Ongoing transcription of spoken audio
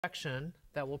action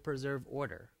that will preserve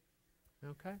order.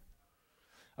 Okay?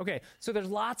 Okay, so there's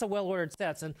lots of well-ordered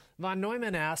sets, and von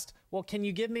Neumann asked, well, can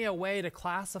you give me a way to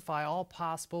classify all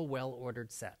possible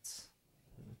well-ordered sets?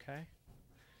 Okay.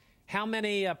 How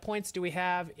many points do we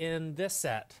have in this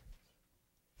set?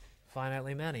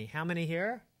 Finitely many. How many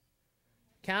here?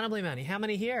 Countably many. How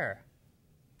many here?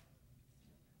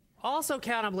 Also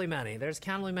countably many. There's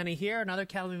countably many here, another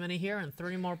countably many here, and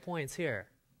 3 more points here.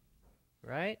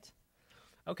 Right?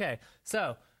 Okay,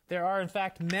 so there are, in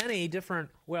fact, many different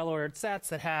well-ordered sets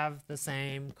that have the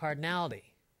same cardinality.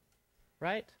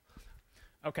 Right?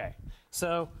 Okay,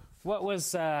 so what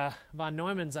was von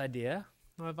Neumann's idea?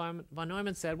 Well, von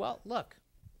Neumann said, well, look,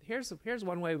 here's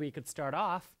one way we could start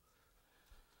off.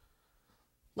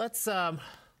 Let's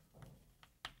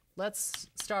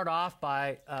start off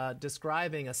by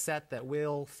describing a set that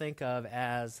we'll think of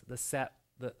as the set,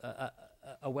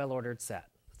 a well-ordered set.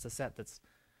 It's a set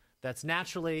that's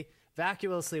naturally,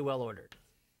 vacuously well-ordered.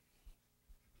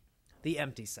 The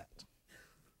empty set.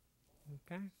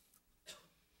 Okay.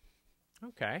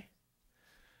 Okay.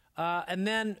 And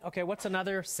then, okay, what's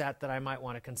another set that I might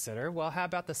want to consider? Well, how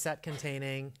about the set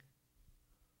containing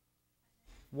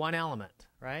one element,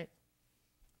 right?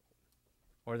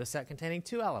 Or the set containing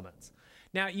 2 elements.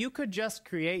 Now, you could just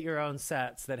create your own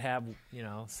sets that have, you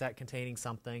know, set containing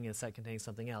something and set containing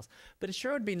something else. But it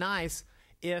sure would be nice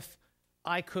if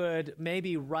I could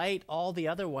maybe write all the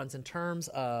other ones in terms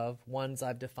of ones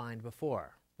I've defined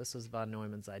before. This was von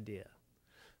Neumann's idea.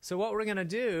 So what we're going to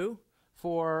do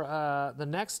for the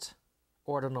next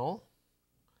ordinal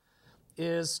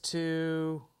is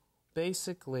to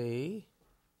basically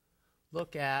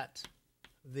look at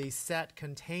the set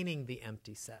containing the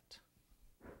empty set.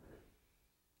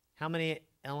 How many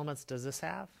elements does this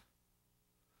have?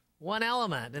 1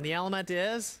 element, and the element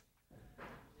is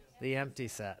the empty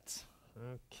set.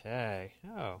 Okay.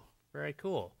 Oh, very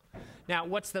cool. Now,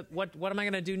 what am I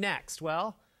going to do next?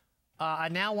 Well, I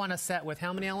now want a set with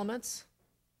how many elements?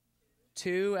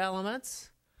 2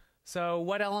 elements. So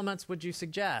what elements would you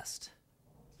suggest?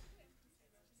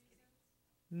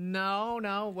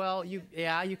 No. Well, you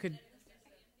could.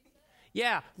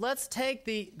 Yeah, let's take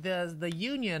the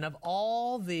union of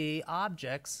all the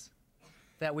objects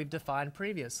that we've defined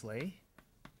previously.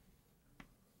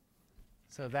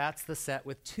 So that's the set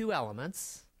with 2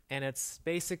 elements, and it's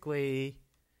basically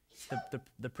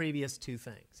the previous 2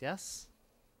 things. Yes?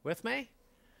 With me?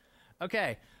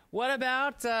 Okay. What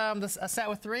about a set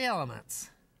with 3 elements?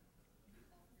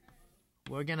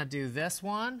 We're going to do this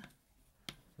one,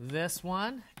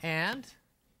 and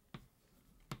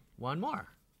one more.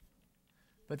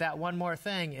 But that one more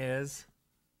thing is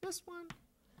this one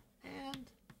and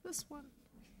this one.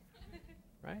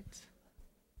 Right?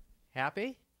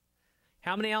 Happy?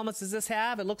 How many elements does this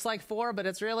have? It looks like 4, but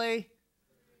it's really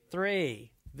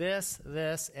 3. This,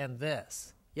 and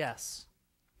this. Yes.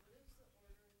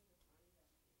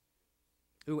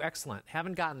 Ooh, excellent.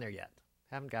 Haven't gotten there yet.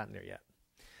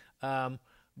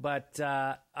 But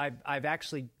I've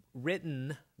actually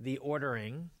written the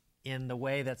ordering in the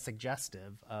way that's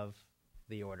suggestive of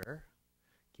the order.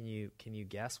 Can you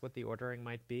guess what the ordering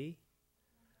might be?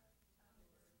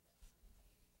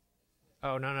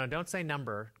 Oh, no, don't say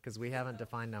number, because we haven't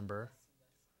defined number.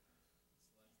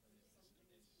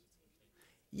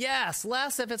 Yes,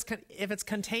 less if it's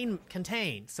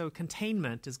contained. So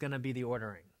containment is going to be the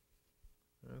ordering.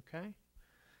 Okay.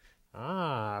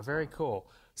 Ah, very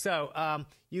cool. So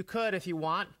you could, if you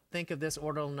want, think of this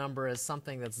ordinal number as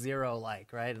something that's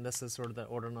 0-like, right? And this is sort of the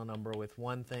ordinal number with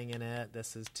 1 thing in it.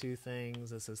 This is 2 things.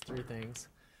 This is 3 things.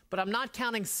 But I'm not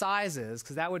counting sizes,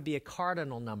 because that would be a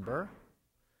cardinal number.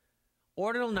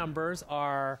 Ordinal numbers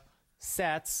are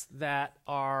sets that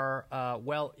are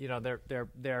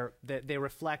they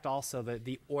reflect also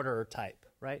the order type,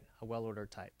 right? A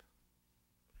well-ordered type.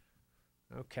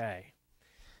 Okay.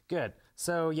 Good.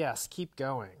 So yes, keep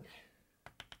going.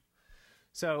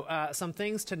 So some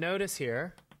things to notice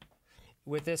here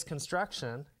with this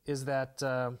construction is that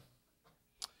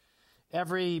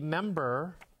every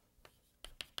member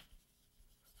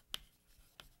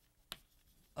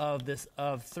of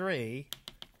 3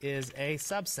 is a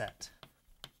subset.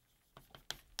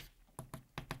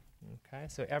 Okay,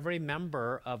 so every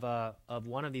member of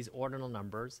one of these ordinal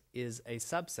numbers is a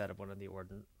subset of one of the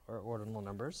ordinal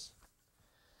numbers.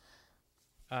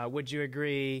 Would you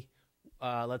agree?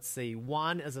 Let's see.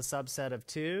 1 is a subset of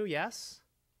 2. Yes.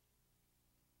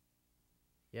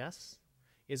 Yes.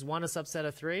 Is 1 a subset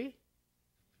of 3?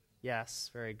 Yes.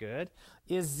 Very good.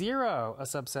 Is 0 a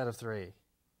subset of 3?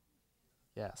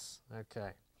 Yes.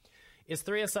 Okay. Is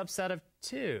 3 a subset of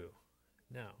 2?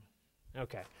 No.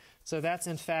 Okay. So that's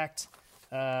in fact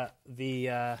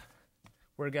we're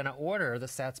going to order the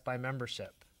sets by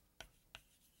membership.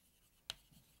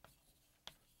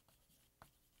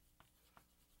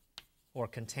 Or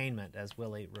containment, as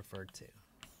Willie referred to.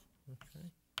 Okay.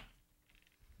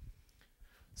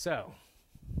 So,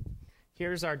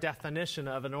 here's our definition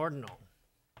of an ordinal.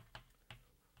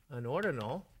 An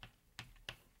ordinal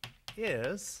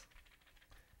is,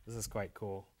 this is quite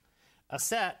cool, a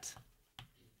set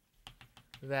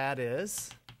that is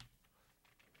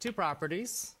two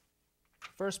properties.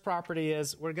 First property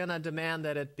is we're going to demand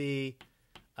that it be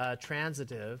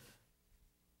transitive.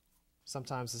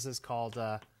 Sometimes this is called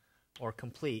or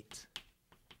complete.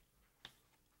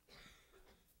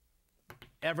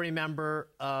 Every member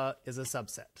is a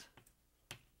subset.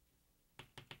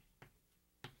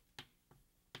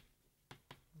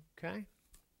 Okay?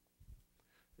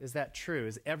 Is that true?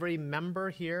 Is every member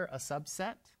here a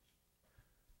subset?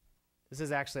 This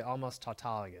is actually almost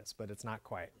tautologous, but it's not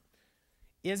quite.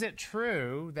 Is it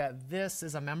true that this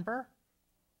is a member?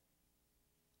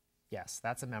 Yes,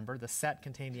 that's a member. The set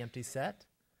contained the empty set.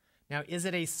 Now, is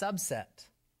it a subset?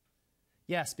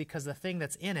 Yes, because the thing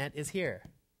that's in it is here.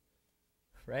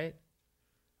 Right?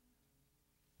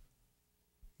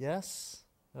 Yes?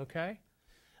 Okay.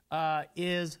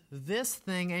 Is this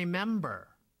thing a member?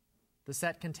 The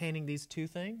set containing these two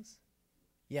things?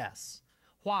 Yes.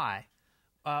 Why?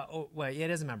 Well, it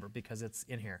is a member because it's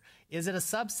in here. Is it a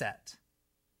subset?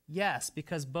 Yes,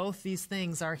 because both these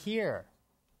things are here.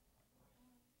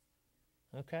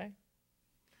 Okay?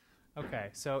 Okay,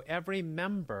 so every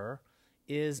member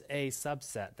is a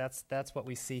subset. That's what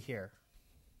we see here.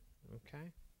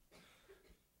 Okay?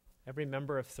 Every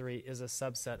member of 3 is a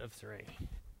subset of 3.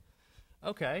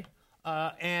 Okay,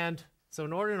 and so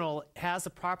an ordinal has a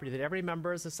property that every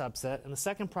member is a subset, and the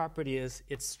second property is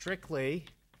it's strictly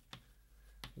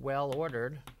well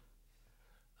ordered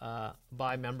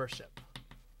by membership.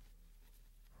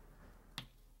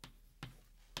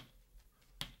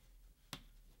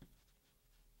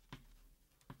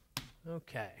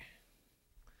 Okay,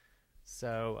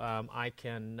 so I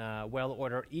can well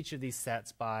order each of these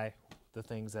sets by the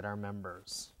things that are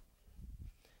members.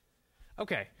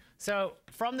 Okay, so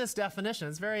from this definition,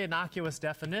 it's a very innocuous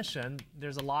definition.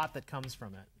 There's a lot that comes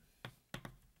from it.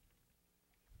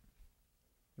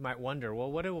 You might wonder,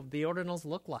 well, what do the ordinals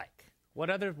look like? What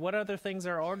other things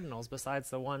are ordinals besides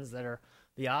the ones that are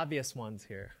the obvious ones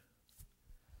here?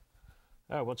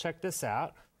 Oh, well, check this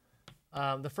out.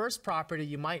 The first property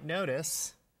you might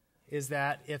notice is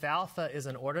that if alpha is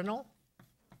an ordinal,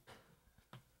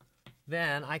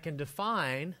 then I can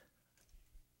define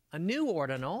a new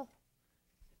ordinal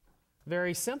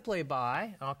very simply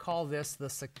by, I'll call this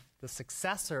the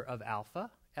successor of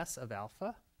alpha, S of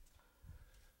alpha.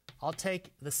 I'll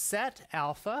take the set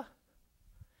alpha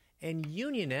and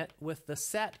union it with the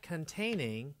set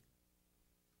containing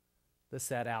the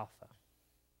set alpha.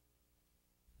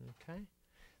 Okay?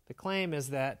 The claim is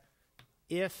that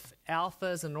if alpha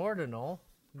is an ordinal,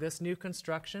 this new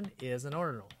construction is an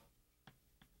ordinal.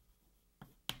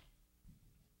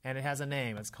 And it has a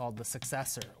name. It's called the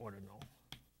successor ordinal.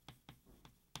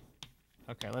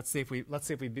 Okay, let's see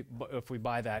if we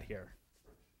buy that here.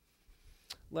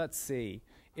 Let's see.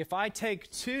 If I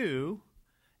take 2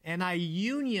 and I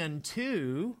union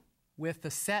 2 with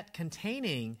the set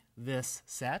containing this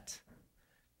set,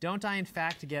 don't I in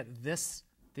fact get this?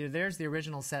 There's the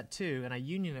original set 2, and I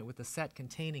union it with the set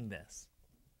containing this.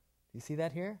 Do you see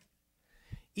that here?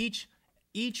 Each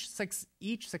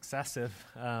successive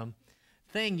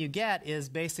thing you get is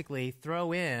basically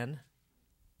throw in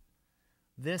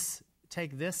this,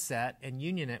 take this set and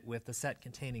union it with the set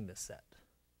containing this set.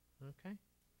 Okay?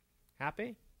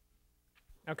 Happy?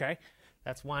 Okay.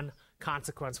 That's one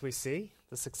consequence we see.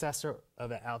 The successor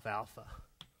of alpha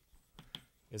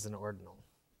is an ordinal.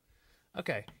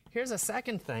 Okay, here's a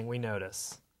second thing we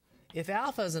notice. If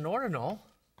alpha is an ordinal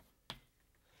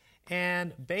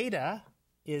and beta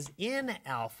is in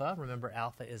alpha, remember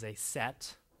alpha is a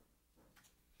set,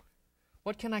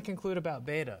 what can I conclude about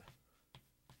beta?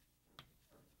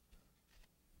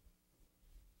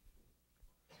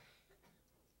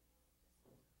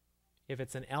 If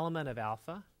it's an element of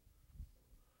alpha,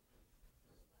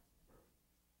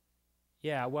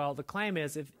 yeah, well, the claim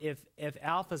is if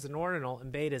alpha is an ordinal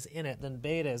and beta is in it, then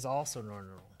beta is also an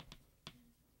ordinal.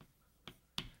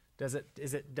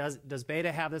 Does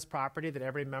beta have this property that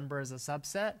every member is a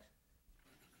subset?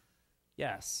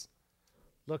 Yes.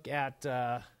 Look at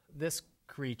this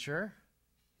creature.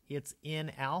 It's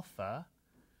in alpha,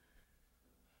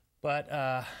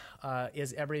 but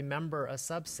is every member a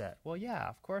subset? Well, yeah,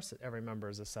 of course every member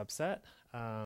is a subset.